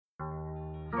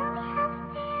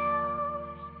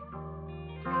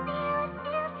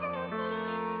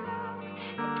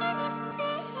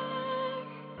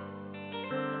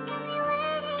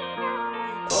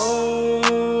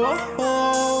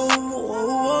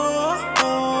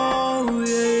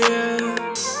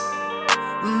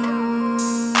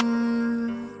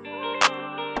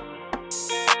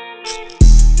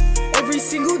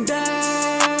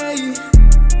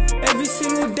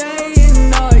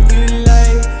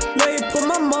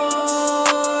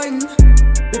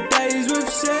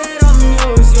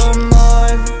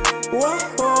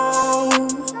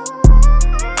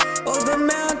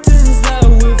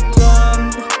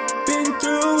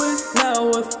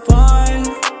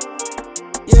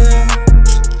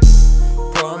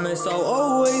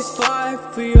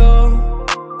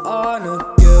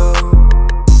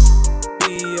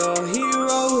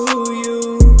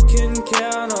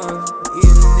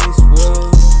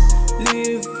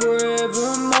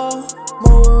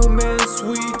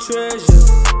treasure.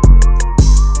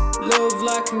 Love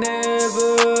like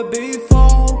never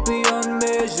before, beyond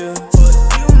measure. But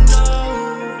you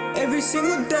know, every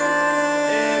single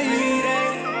day,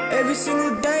 every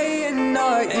single day and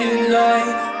night, you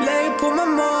lay upon my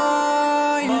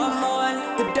mind.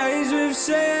 The days we've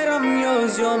said I'm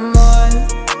yours, you're mine.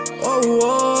 Oh,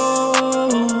 oh,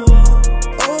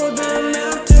 all the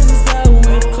mountains that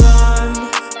we climb,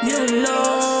 you know.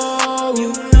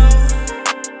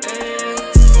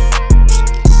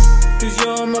 'Cause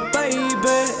you're my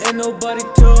baby, and nobody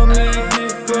told me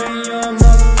different. You're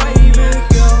my favorite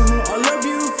girl. I love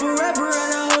you forever,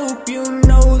 and I hope you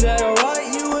know that I'll write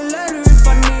you a letter if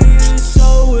I need to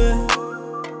show it.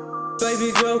 Baby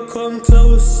girl, come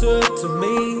closer to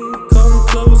me, come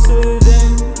closer than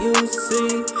you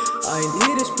see. I ain't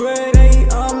here to spread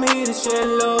hate, I'm here to share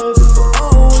love. If it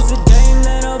always a game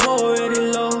that I've already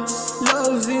lost.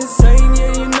 Love's insane,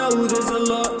 yeah, you know there's a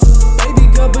lot. Baby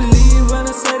girl, believe when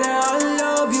I say that I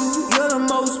love you. You're the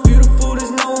most beautiful,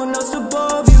 there's no one else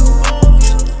above you.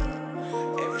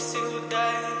 Every single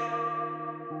day,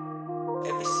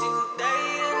 every single day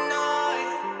and night,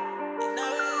 and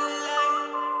I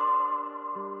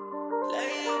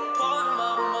lay upon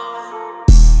my mind.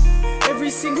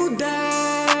 Every single day,